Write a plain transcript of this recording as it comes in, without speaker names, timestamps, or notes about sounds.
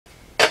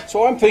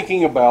So I'm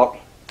thinking about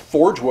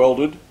forge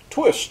welded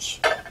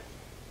twists,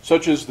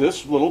 such as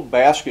this little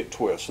basket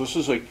twist. This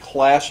is a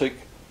classic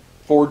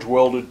forge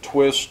welded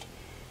twist.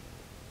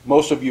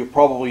 Most of you have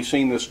probably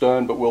seen this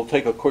done, but we'll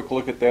take a quick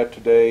look at that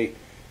today.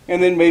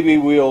 And then maybe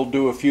we'll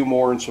do a few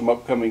more in some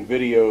upcoming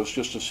videos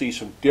just to see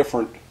some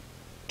different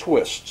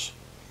twists.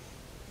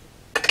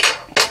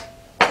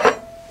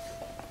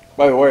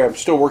 By the way, I'm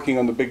still working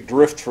on the big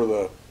drift for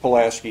the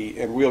Pulaski,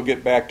 and we'll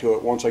get back to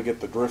it once I get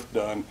the drift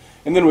done,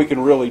 and then we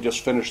can really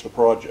just finish the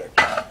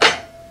project.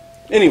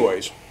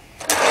 Anyways,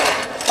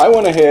 I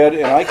went ahead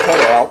and I cut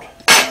out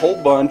a whole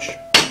bunch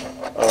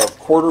of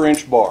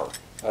 1/4-inch bar.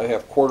 I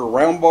have 1/4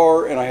 round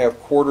bar and I have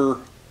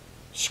 1/4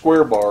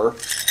 square bar,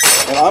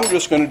 and I'm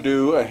just going to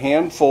do a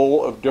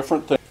handful of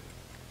different things.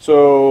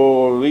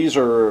 So these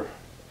are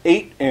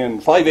 8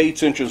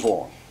 5/8 inches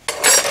long.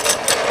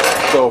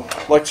 So,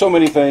 like so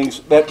many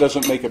things, that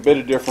doesn't make a bit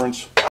of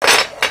difference.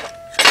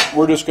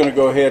 We're just going to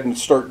go ahead and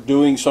start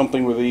doing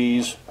something with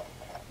these.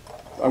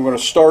 I'm going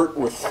to start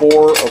with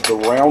 4 of the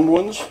round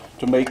ones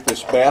to make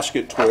this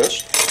basket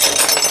twist.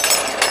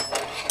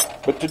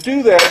 But to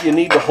do that, you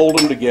need to hold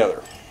them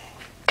together.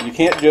 You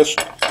can't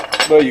just,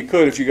 well, you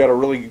could if you got a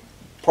really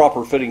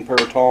proper fitting pair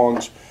of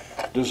tongs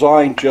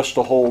designed just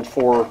to hold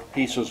 4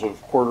 pieces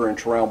of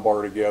 1/4-inch round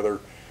bar together.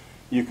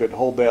 You could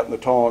hold that in the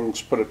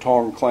tongs, put a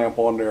tong clamp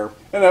on there,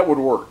 and that would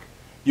work.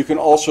 You can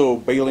also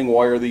baling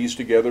wire these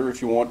together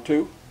if you want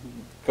to.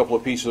 A couple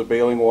of pieces of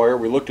baling wire.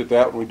 We looked at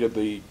that when we did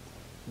the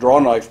draw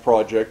knife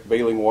project,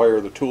 baling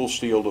wire the tool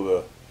steel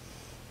to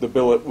the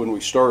billet when we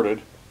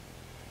started.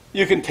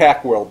 You can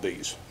tack weld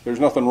these.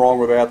 There's nothing wrong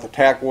with that. The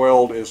tack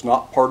weld is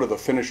not part of the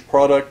finished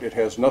product. It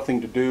has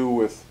nothing to do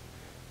with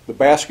the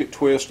basket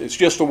twist. It's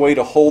just a way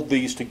to hold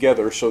these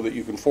together so that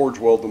you can forge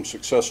weld them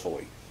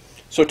successfully.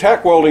 So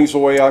tack welding is the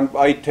way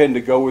I tend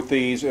to go with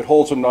these. It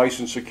holds them nice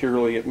and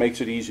securely. It makes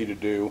it easy to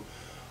do.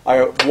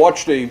 I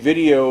watched a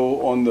video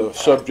on the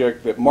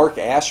subject that Mark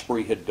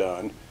Asprey had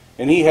done,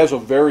 and he has a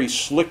very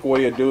slick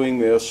way of doing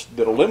this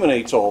that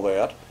eliminates all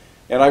that.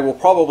 And I will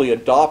probably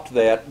adopt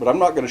that, but I'm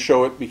not going to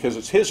show it because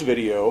it's his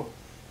video.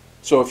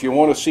 So if you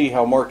want to see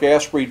how Mark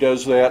Asprey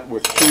does that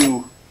with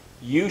 2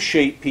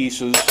 U-shaped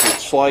pieces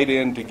that slide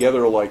in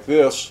together like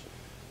this,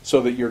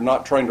 so that you're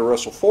not trying to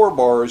wrestle 4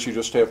 bars, you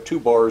just have 2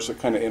 bars that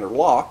kind of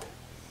interlock.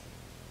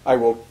 I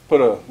will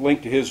put a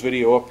link to his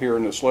video up here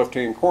in this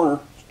left-hand corner.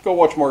 Go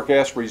watch Mark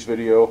Asprey's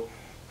video.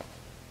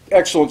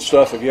 Excellent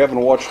stuff. If you haven't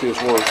watched his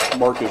work,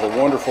 Mark is a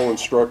wonderful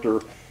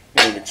instructor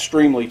and an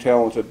extremely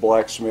talented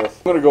blacksmith.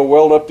 I'm going to go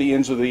weld up the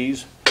ends of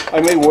these.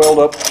 I may weld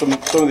up some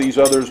of these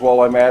others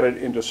while I'm at it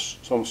into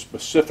some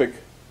specific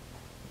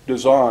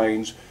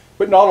designs,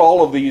 but not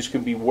all of these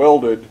can be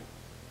welded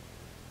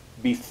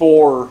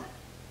before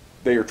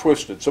they are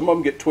twisted. Some of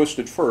them get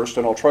twisted first,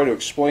 and I'll try to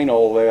explain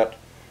all of that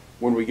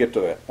when we get to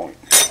that point.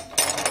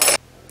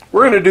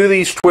 We're going to do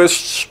these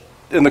twists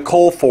in the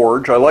coal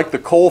forge. I like the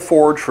coal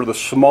forge for the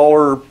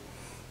smaller,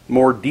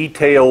 more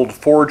detailed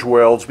forge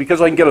welds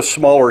because I can get a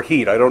smaller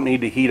heat. I don't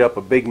need to heat up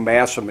a big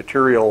mass of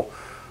material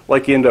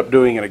like you end up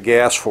doing in a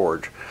gas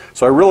forge.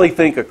 So I really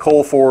think a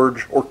coal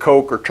forge or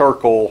coke or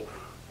charcoal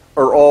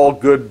are all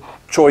good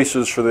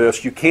choices for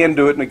this. You can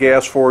do it in a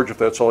gas forge if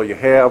that's all you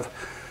have.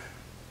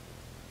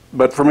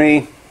 But for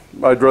me,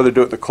 I'd rather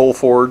do it in the coal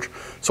forge.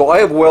 So I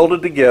have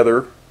welded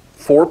together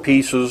 4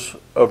 pieces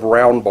of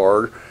round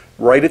bar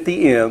right at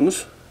the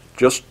ends,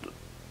 just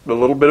a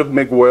little bit of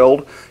MIG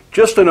weld,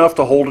 just enough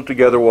to hold it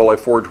together while I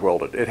forge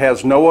weld it. It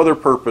has no other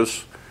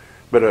purpose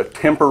but a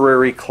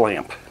temporary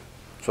clamp.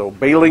 So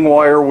baling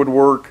wire would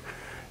work,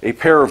 a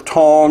pair of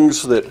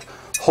tongs that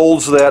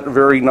holds that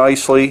very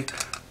nicely.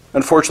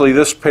 Unfortunately,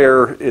 this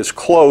pair is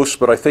close,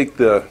 but I think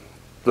the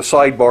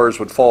sidebars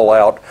would fall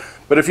out.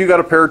 But if you've got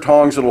a pair of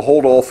tongs that'll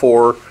hold all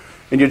 4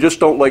 and you just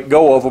don't let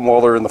go of them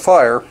while they're in the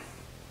fire,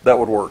 that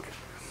would work.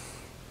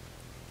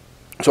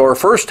 So our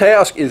first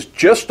task is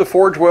just to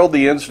forge weld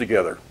the ends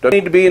together. Doesn't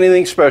need to be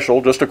anything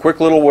special, just a quick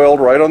little weld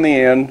right on the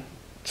end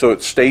so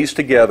it stays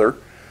together,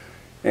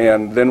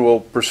 and then we'll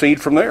proceed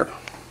from there.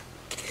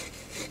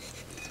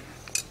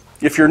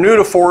 If you're new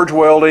to forge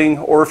welding,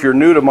 or if you're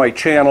new to my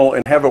channel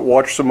and haven't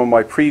watched some of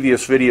my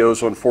previous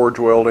videos on forge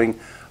welding,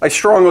 I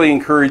strongly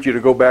encourage you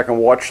to go back and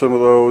watch some of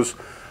those.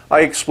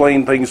 I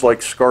explain things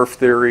like scarf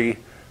theory,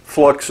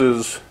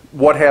 fluxes,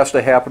 what has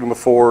to happen in the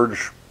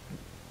forge,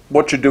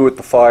 what you do at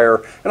the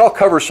fire, and I'll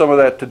cover some of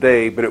that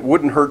today, but it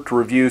wouldn't hurt to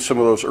review some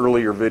of those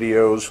earlier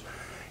videos.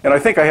 And I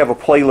think I have a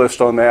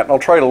playlist on that, and I'll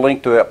try to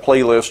link to that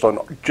playlist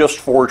on just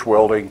forge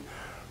welding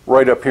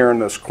right up here in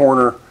this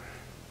corner,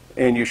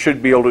 and you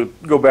should be able to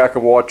go back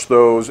and watch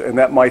those, and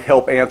that might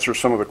help answer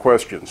some of the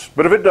questions.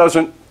 But if it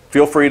doesn't,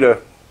 feel free to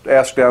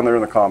ask down there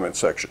in the comment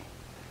section.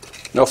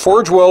 Now,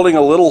 forge welding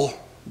a little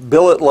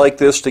billet like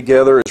this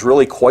together is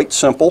really quite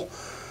simple.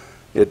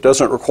 It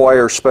doesn't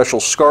require special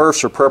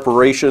scarves or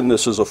preparation.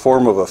 This is a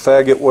form of a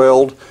faggot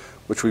weld,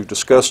 which we've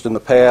discussed in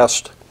the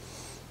past.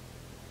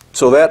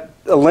 So that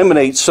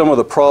eliminates some of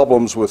the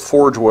problems with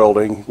forge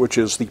welding, which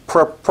is the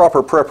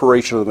proper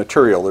preparation of the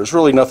material. There's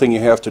really nothing you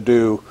have to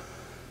do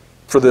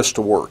for this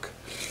to work.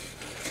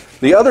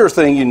 The other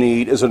thing you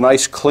need is a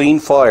nice clean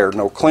fire.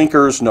 No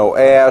clinkers, no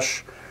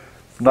ash,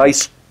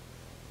 nice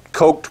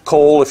coked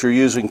coal if you're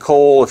using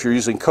coal. If you're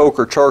using coke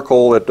or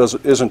charcoal, that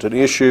isn't an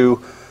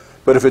issue.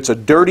 But if it's a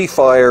dirty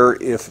fire,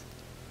 if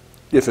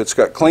it's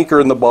got clinker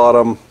in the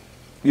bottom,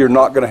 you're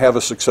not going to have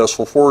a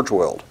successful forge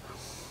weld.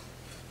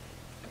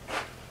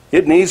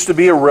 It needs to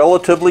be a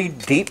relatively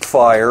deep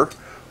fire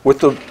with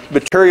the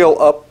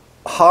material up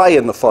high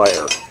in the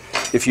fire.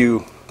 If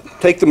you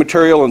take the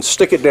material and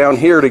stick it down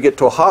here to get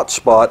to a hot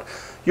spot,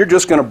 you're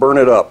just going to burn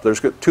it up.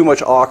 There's too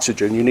much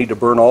oxygen. You need to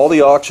burn all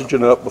the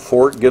oxygen up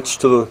before it gets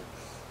to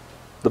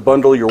the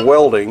bundle you're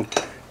welding,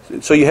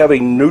 so you have a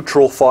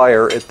neutral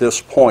fire at this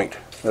point.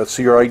 That's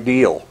your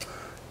ideal.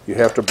 You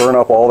have to burn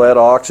up all that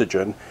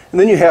oxygen, and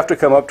then you have to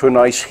come up to a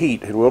nice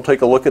heat, and we'll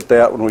take a look at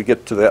that when we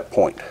get to that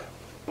point.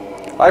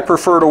 I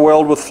prefer to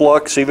weld with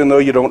flux, even though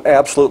you don't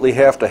absolutely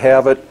have to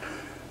have it.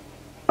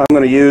 I'm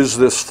going to use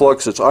this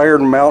flux. It's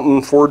Iron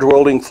Mountain forge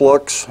welding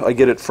flux. I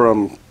get it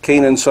from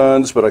Kane &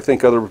 Sons, but I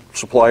think other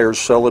suppliers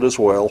sell it as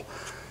well.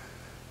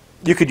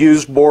 You could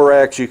use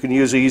borax, you can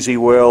use easy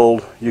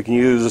weld, you can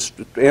use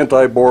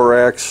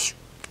anti-borax.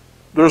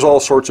 There's all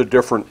sorts of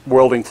different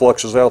welding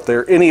fluxes out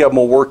there. Any of them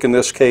will work in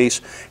this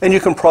case, and you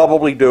can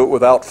probably do it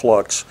without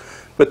flux.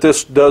 But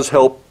this does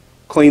help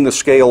clean the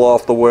scale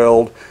off the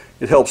weld.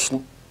 It helps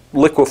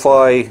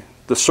liquefy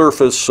the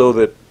surface so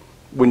that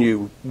when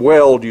you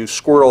weld, you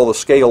squirt all the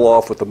scale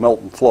off with the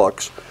melting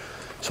flux.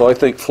 So I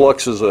think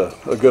flux is a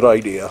good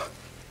idea.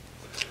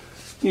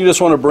 You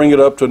just want to bring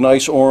it up to a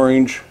nice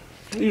orange.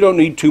 You don't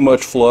need too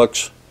much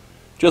flux,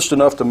 just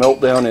enough to melt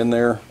down in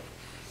there.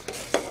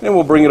 And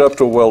we'll bring it up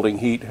to a welding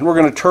heat, and we're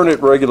going to turn it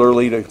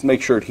regularly to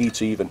make sure it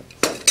heats even.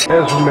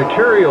 As the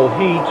material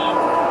heats,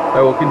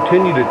 I will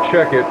continue to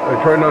check it.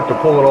 I try not to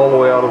pull it all the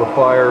way out of the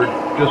fire,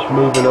 just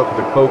move enough of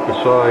the coke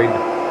aside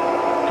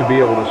to be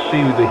able to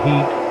see the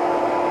heat,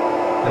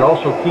 and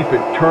also keep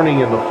it turning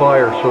in the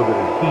fire so that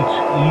it heats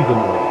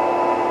evenly.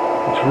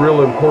 It's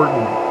real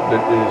important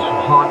that it is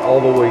hot all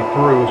the way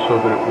through so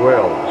that it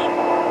welds.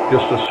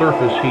 Just a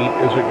surface heat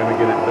isn't going to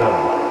get it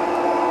done.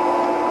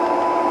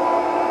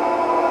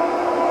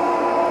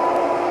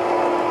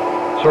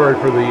 Sorry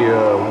for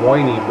the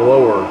whiny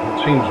blower.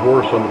 It seems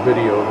worse on the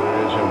video than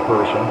it is in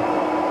person.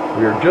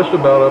 We are just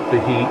about up to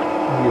heat.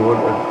 You want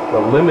a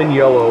lemon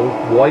yellow.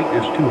 White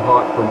is too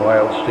hot for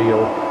mild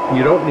steel.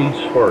 You don't need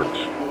sparks.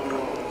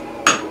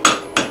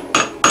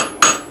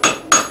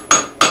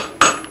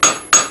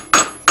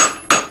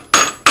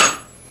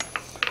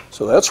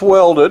 So that's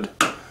welded.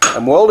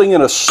 I'm welding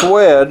in a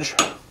swedge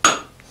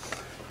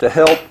to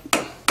help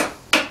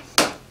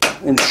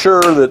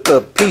ensure that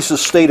the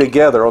pieces stay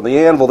together. On the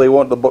anvil, the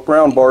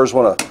round bars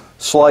want to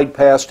slide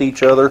past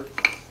each other.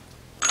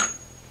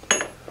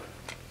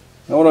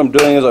 Now what I'm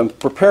doing is I'm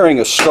preparing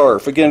a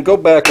scarf. Again, go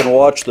back and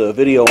watch the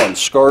video on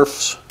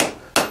scarves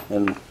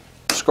and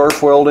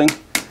scarf welding.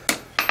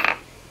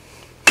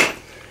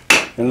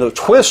 And the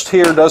twist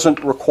here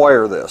doesn't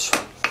require this.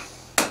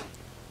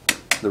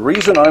 The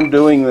reason I'm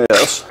doing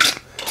this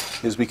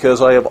is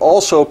because I have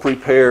also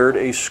prepared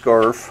a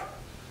scarf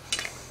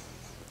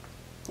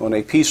on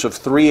a piece of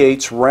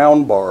 3/8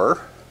 round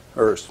bar,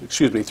 or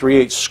excuse me,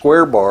 3/8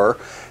 square bar,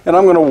 and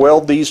I'm going to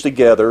weld these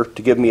together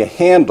to give me a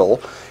handle,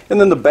 and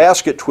then the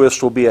basket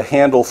twist will be a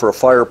handle for a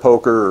fire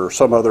poker or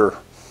some other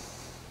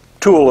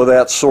tool of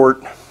that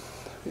sort,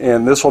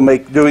 and this will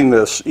make doing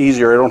this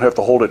easier. I don't have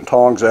to hold it in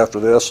tongs after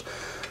this.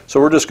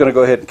 So we're just going to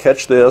go ahead and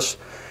catch this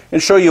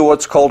and show you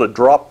what's called a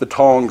drop the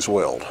tongs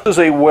weld. This is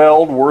a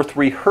weld worth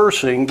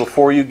rehearsing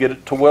before you get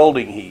it to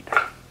welding heat.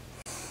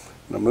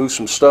 I'm going to move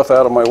some stuff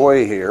out of my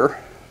way here.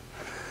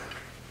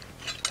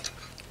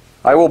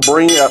 I will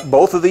bring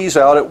both of these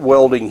out at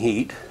welding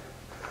heat.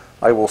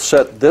 I will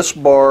set this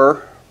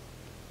bar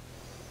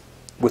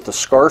with the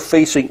scarf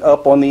facing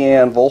up on the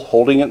anvil,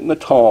 holding it in the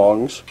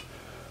tongs.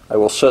 I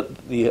will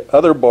set the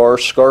other bar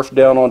scarf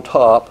down on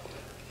top,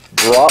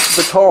 drop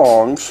the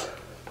tongs,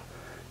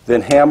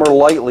 then hammer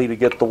lightly to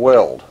get the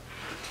weld.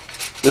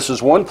 This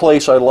is one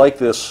place I like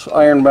this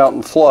Iron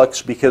Mountain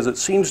flux because it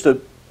seems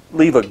to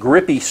leave a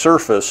grippy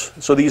surface,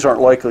 so these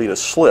aren't likely to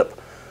slip.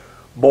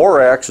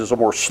 Borax is a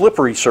more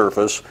slippery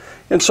surface,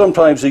 and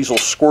sometimes these will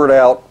squirt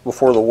out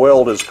before the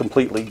weld is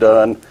completely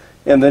done,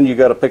 and then you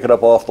got to pick it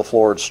up off the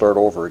floor and start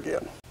over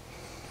again.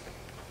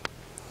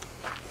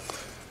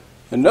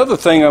 Another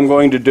thing I'm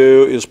going to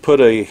do is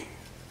put a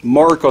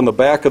mark on the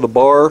back of the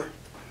bar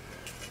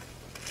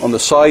on the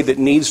side that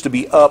needs to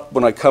be up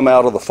when I come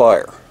out of the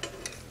fire.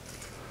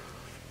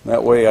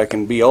 That way I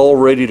can be all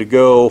ready to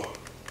go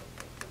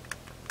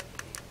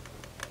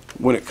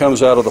when it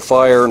comes out of the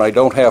fire, and I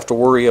don't have to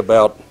worry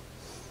about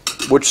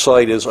which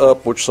side is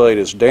up, which side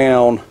is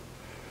down.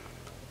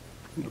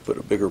 I'm going to put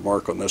a bigger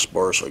mark on this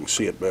bar so I can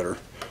see it better.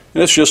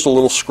 And it's just a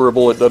little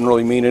scribble. It doesn't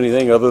really mean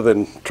anything other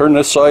than turn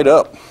this side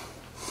up.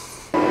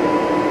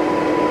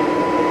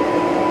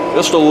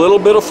 Just a little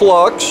bit of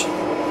flux.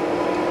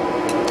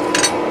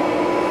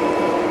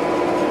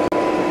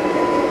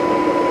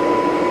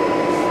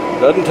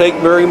 Doesn't take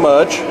very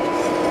much.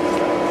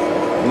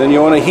 And then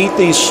you want to heat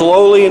these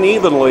slowly and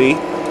evenly,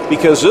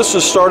 because this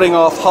is starting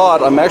off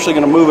hot. I'm actually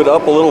going to move it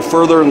up a little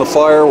further in the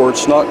fire where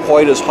it's not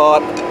quite as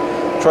hot.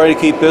 Try to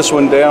keep this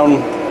one down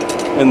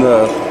in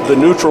the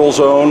neutral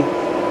zone.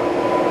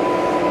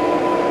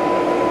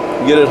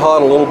 Get it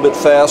hot a little bit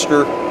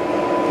faster.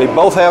 They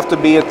both have to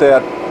be at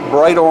that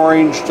bright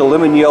orange to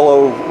lemon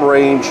yellow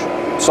range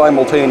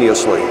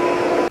simultaneously.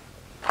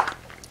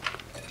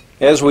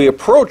 As we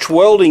approach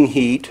welding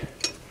heat,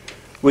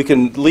 we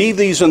can leave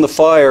these in the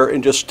fire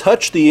and just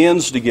touch the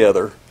ends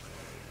together.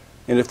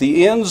 And if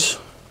the ends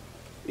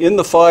in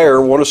the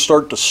fire want to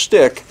start to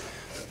stick,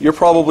 you're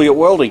probably at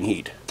welding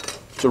heat.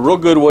 It's a real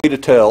good way to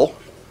tell.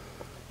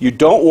 You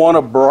don't want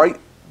a bright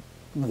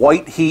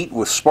white heat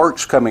with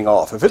sparks coming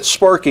off. If it's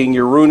sparking,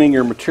 you're ruining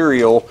your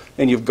material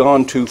and you've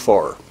gone too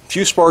far. A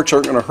few sparks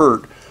aren't going to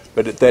hurt,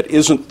 but that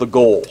isn't the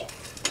goal.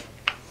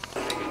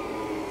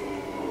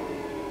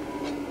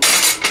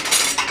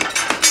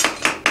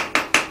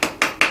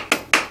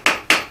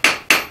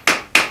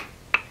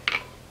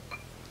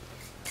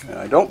 And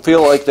I don't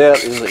feel like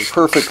that is a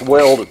perfect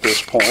weld at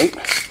this point,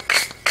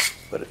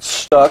 but it's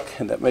stuck,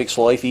 and that makes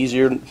life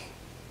easier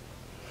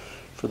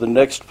for the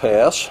next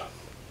pass.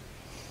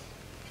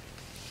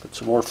 Put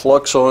some more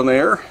flux on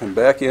there and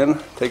back in,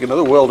 take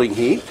another welding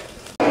heat.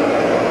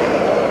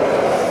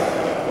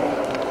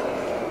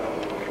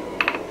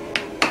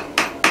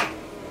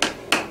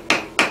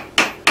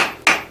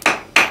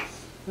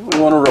 We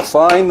want to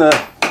refine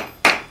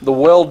the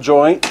weld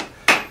joint.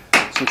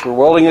 Since we're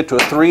welding it to a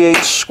 3/8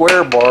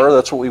 square bar,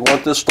 that's what we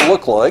want this to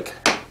look like.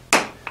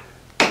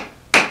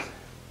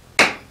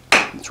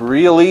 It's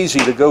real easy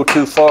to go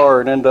too far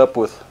and end up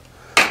with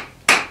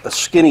a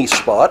skinny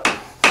spot.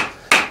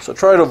 So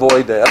try to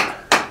avoid that.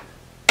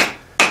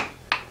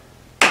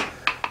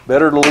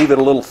 Better to leave it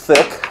a little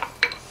thick.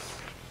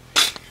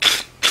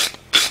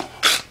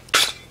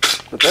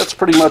 But that's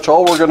pretty much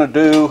all we're going to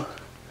do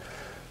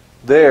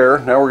there.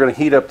 Now we're going to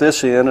heat up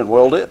this end and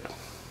weld it.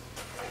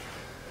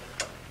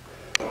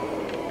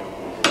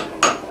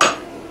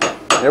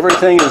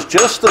 Everything is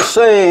just the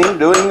same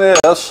doing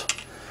this,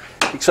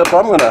 except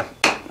I'm going to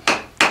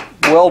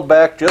weld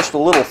back just a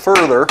little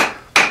further,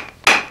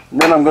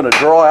 and then I'm going to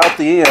draw out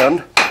the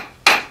end.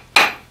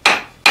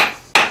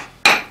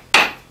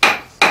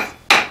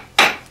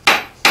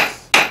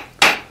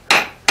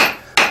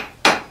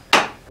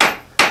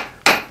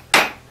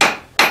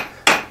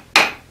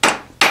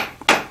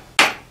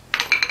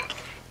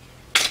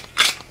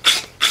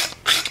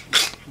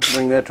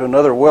 Bring that to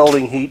another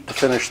welding heat to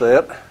finish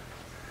that.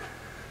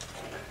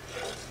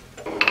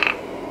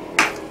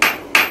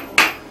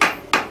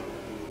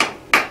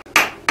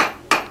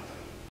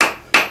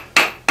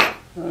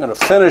 I'm going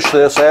to finish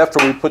this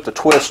after we put the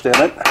twist in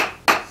it,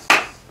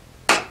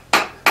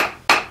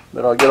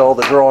 but I'll get all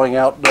the drawing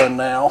out done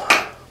now,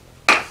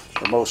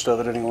 or most of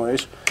it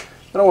anyways.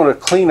 Then I want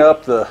to clean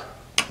up the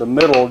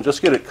middle and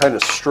just get it kind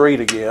of straight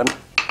again.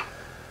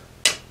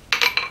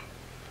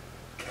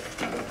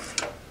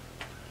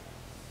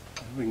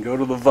 We can go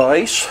to the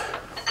vise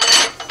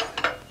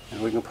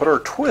and we can put our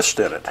twist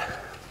in it.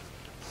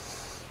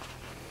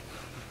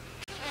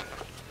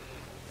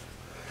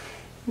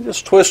 You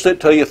just twist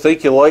it till you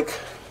think you like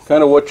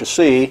kind of what you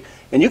see,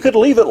 and you could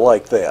leave it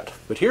like that.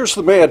 But here's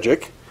the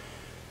magic.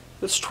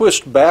 Let's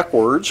twist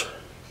backwards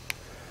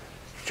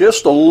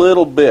just a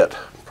little bit,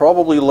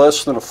 probably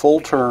less than a full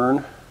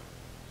turn.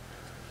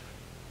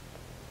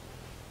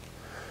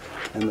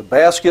 And the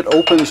basket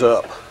opens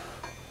up.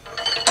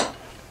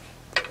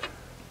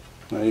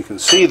 Now you can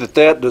see that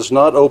that does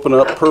not open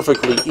up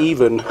perfectly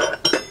even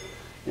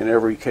in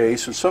every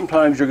case, and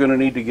sometimes you're going to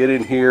need to get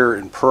in here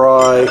and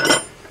pry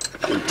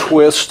and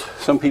twist.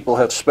 Some people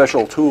have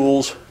special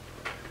tools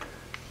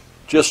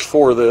just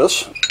for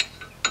this.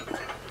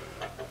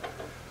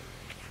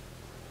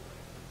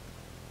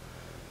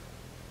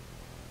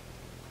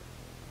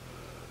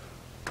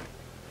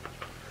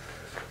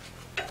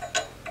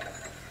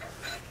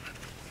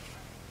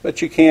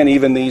 But you can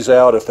even these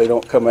out if they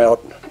don't come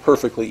out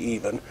perfectly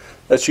even.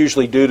 That's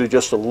usually due to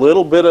just a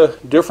little bit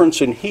of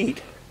difference in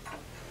heat.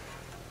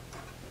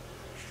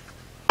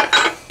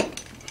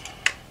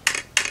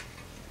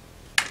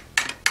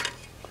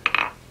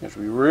 You have to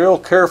be real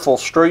careful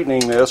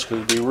straightening this, because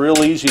it'd be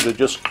real easy to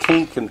just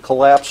kink and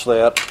collapse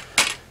that.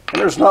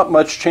 And there's not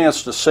much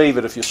chance to save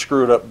it if you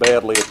screw it up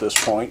badly at this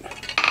point.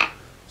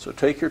 So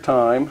take your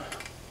time.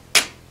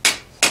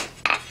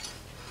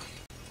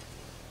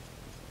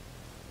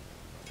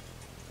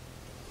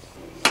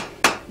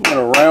 I'm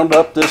going to round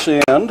up this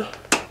end.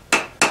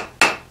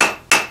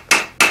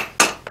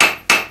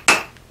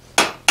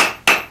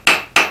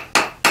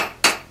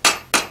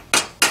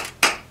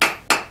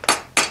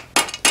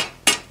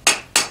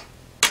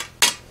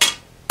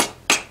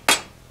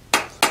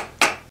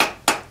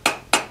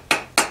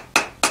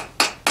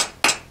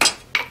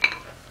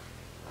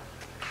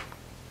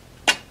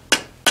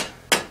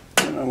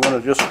 I'm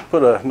going to just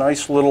put a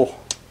nice little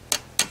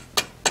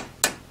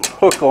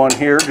hook on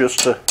here just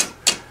to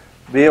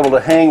be able to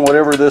hang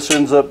whatever this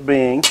ends up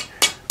being.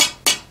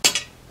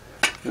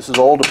 This is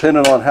all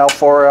dependent on how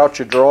far out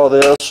you draw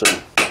this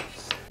and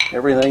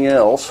everything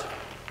else.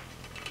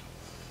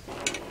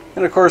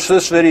 And of course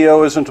this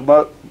video isn't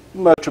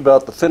much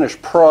about the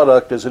finished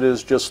product as it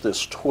is just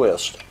this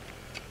twist.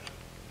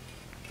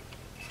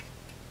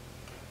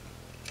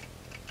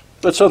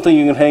 But something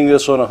you can hang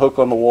this on a hook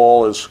on the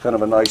wall is kind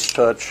of a nice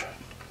touch.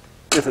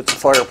 If it's a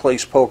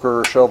fireplace poker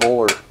or shovel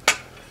or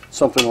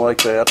something like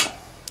that.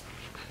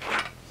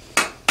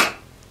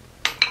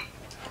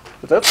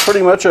 But that's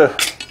pretty much a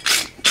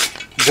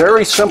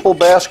very simple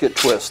basket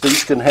twist.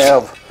 These can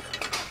have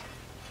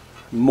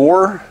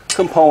more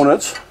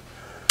components.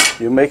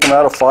 You make them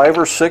out of 5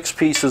 or 6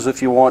 pieces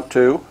if you want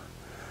to.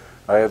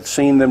 I have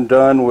seen them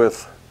done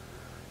with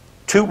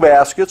 2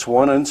 baskets,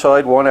 one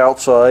inside, one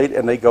outside,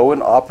 and they go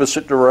in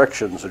opposite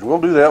directions. And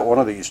we'll do that one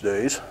of these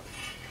days.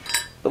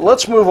 But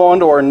let's move on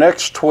to our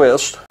next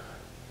twist,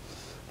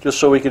 just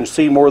so we can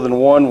see more than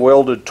one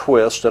welded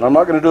twist. And I'm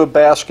not going to do a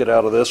basket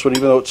out of this one,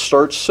 even though it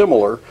starts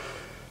similar.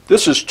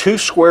 This is 2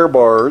 square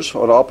bars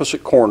on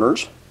opposite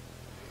corners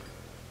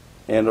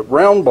and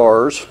round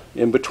bars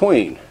in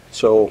between.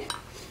 So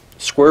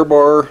square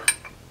bar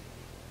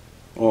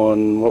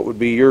on what would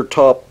be your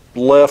top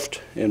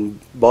left and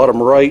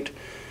bottom right,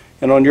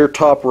 and on your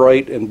top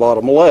right and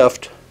bottom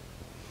left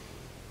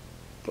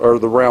are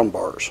the round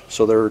bars.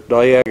 So they're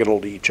diagonal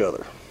to each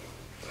other.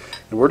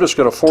 And we're just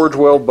going to forge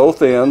weld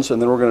both ends,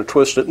 and then we're going to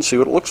twist it and see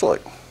what it looks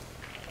like.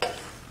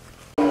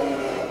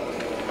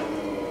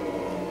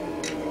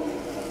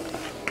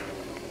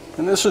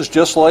 And this is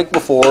just like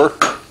before.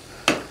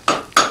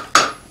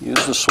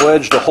 Use the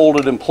swedge to hold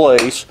it in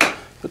place.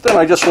 But then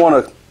I just want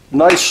a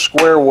nice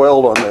square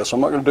weld on this. I'm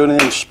not going to do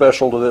anything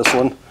special to this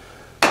one.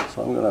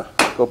 So I'm going to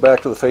go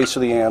back to the face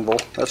of the anvil.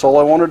 That's all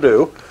I want to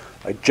do.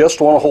 I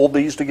just want to hold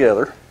these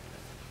together.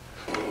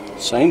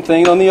 Same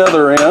thing on the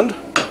other end.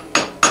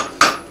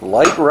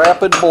 Light,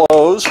 rapid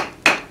blows.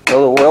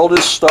 Though the weld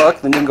is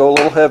stuck, then you can go a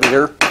little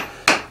heavier.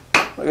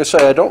 Like I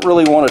say, I don't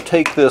really want to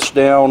take this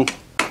down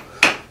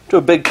to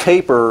a big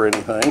taper or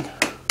anything.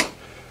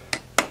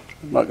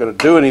 I'm not going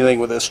to do anything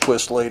with this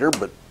twist later,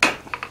 but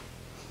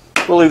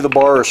we'll leave the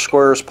bar as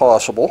square as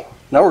possible.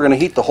 Now we're going to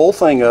heat the whole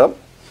thing up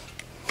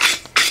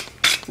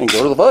and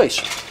go to the vise.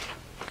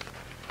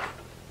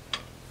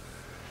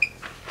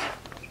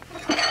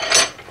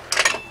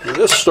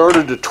 This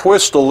started to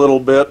twist a little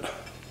bit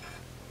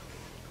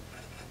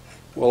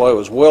while I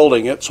was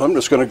welding it, so I'm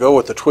just going to go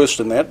with the twist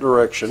in that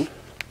direction.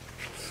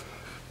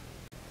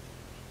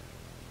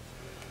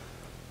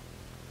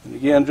 And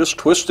again, just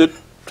twist it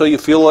until you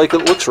feel like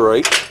it looks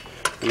right,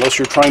 unless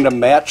you're trying to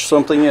match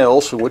something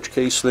else, in which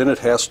case then it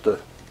has to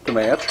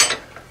match.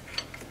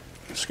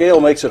 The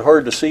scale makes it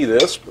hard to see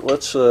this, but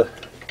let's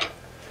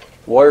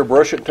wire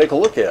brush it and take a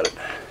look at it.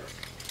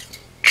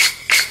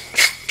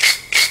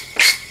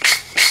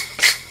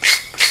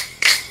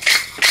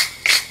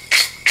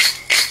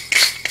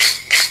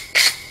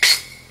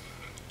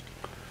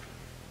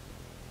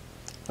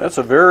 That's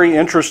a very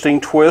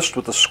interesting twist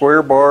with the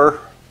square bar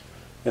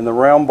and the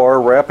round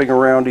bar wrapping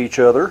around each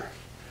other.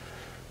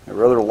 I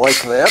rather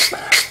like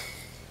that.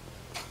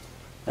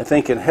 I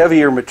think in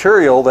heavier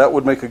material that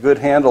would make a good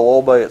handle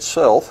all by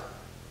itself.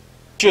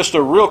 Just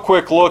a real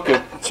quick look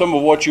at some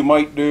of what you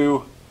might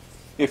do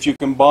if you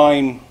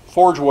combine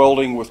forge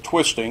welding with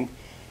twisting.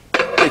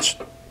 It's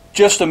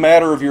just a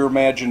matter of your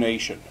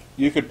imagination.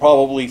 You could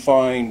probably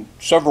find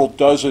several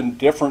dozen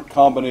different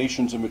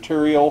combinations of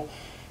material.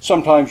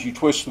 Sometimes you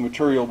twist the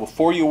material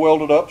before you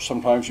weld it up.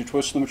 Sometimes you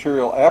twist the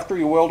material after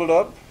you weld it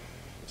up.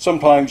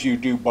 Sometimes you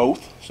do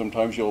both.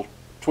 Sometimes you'll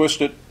twist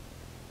it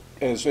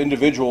as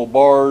individual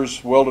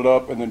bars, weld it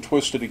up, and then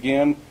twist it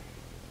again.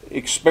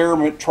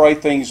 Experiment, try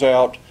things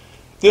out.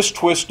 This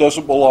twist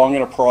doesn't belong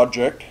in a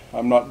project.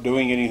 I'm not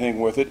doing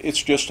anything with it.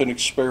 It's just an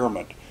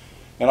experiment.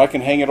 And I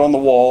can hang it on the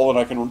wall, and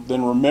I can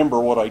then remember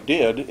what I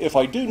did if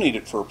I do need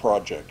it for a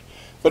project.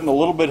 But in a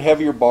little bit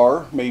heavier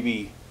bar,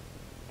 maybe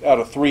out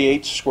of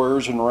 3/8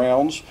 squares and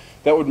rounds,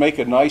 that would make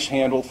a nice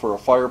handle for a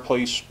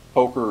fireplace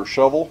poker or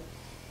shovel.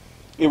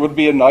 It would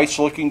be a nice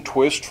looking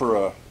twist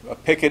for a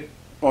picket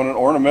on an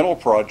ornamental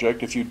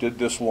project if you did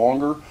this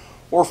longer,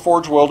 or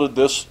forge welded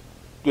this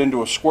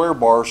into a square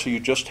bar so you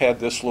just had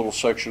this little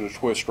section of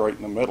twist right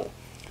in the middle.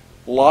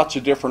 Lots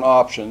of different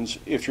options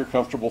if you're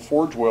comfortable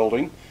forge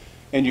welding,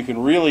 and you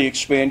can really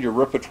expand your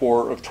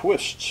repertoire of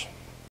twists.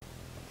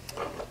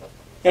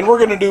 And we're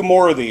going to do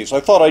more of these. I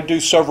thought I'd do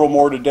several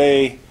more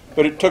today,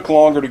 but it took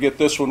longer to get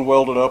this one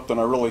welded up than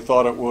I really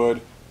thought it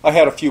would. I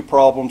had a few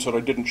problems that I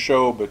didn't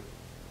show, but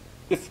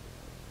if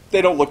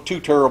they don't look too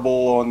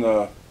terrible on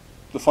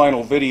the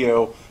final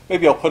video,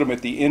 maybe I'll put them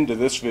at the end of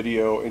this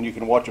video and you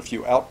can watch a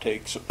few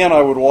outtakes. And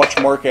I would watch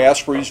Mark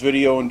Asprey's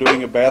video on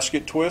doing a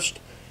basket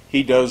twist.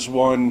 He does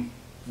one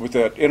with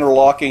that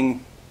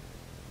interlocking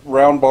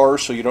round bar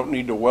so you don't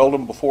need to weld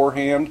them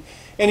beforehand.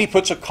 And he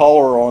puts a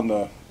collar on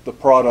the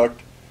product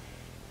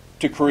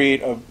to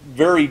create a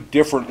very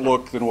different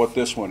look than what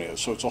this one is.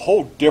 So it's a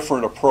whole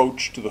different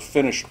approach to the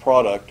finished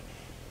product.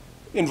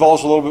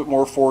 Involves a little bit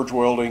more forge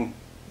welding.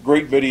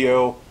 Great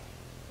video.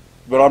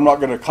 but I'm not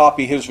going to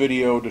copy his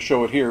video to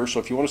show it here, so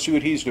if you want to see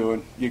what he's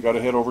doing, you got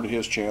to head over to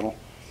his channel.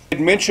 I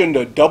mentioned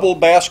a double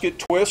basket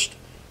twist.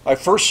 I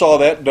first saw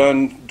that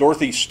done,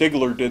 Dorothy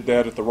Stigler did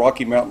that at the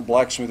Rocky Mountain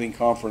Blacksmithing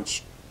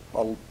Conference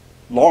a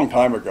long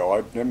time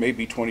ago. It may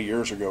be 20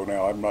 years ago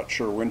now, I'm not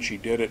sure when she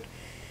did it.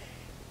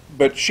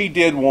 But she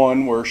did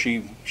one where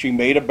she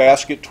made a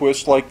basket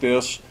twist like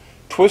this,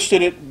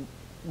 twisted it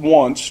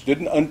once,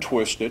 didn't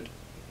untwist it,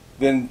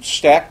 then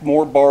stacked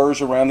more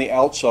bars around the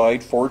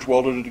outside, forge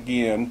welded it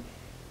again,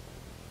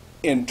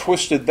 and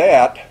twisted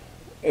that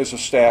as a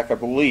stack, I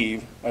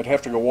believe. I'd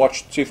have to go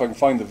see if I can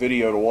find the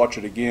video to watch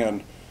it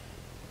again.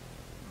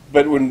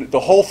 But when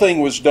the whole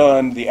thing was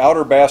done, the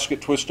outer basket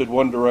twisted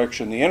one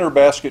direction, the inner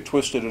basket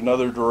twisted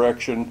another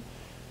direction.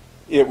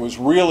 It was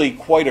really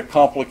quite a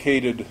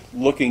complicated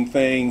looking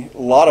thing,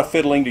 a lot of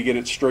fiddling to get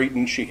it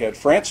straightened. She had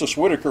Frances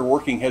Whitaker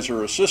working as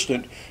her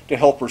assistant to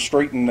help her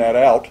straighten that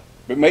out.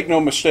 But make no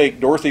mistake,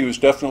 Dorothy was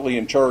definitely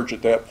in charge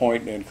at that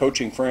point and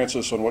coaching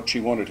Francis on what she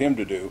wanted him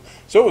to do.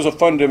 So it was a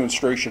fun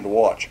demonstration to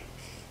watch.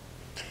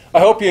 I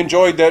hope you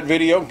enjoyed that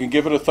video and can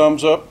give it a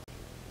thumbs up.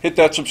 Hit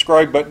that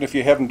subscribe button if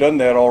you haven't done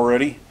that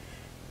already.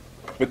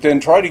 But then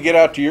try to get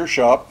out to your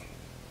shop,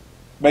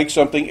 make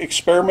something,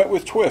 experiment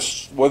with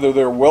twists, whether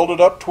they're welded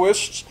up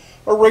twists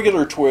or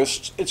regular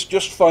twists. It's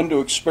just fun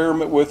to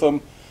experiment with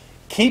them.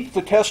 Keep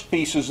the test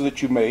pieces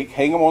that you make,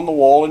 hang them on the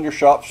wall in your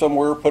shop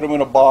somewhere, put them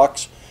in a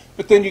box,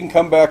 but then you can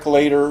come back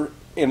later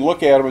and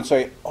look at them and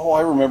say, oh,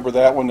 I remember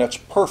that one, that's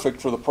perfect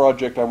for the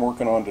project I'm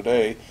working on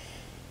today.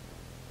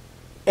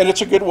 And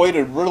it's a good way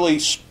to really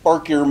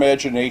spark your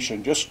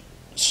imagination. Just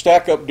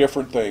stack up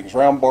different things,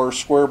 round bars,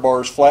 square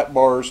bars, flat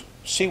bars,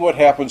 see what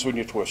happens when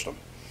you twist them.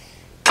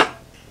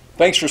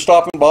 Thanks for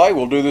stopping by.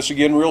 We'll do this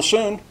again real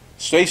soon.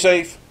 Stay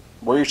safe.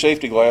 Wear your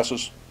safety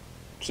glasses.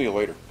 See you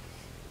later.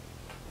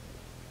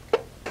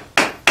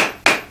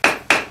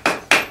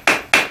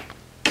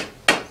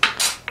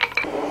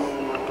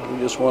 We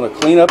just want to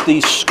clean up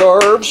these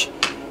scarves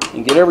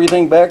and get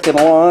everything back in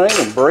line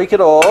and break it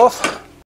off.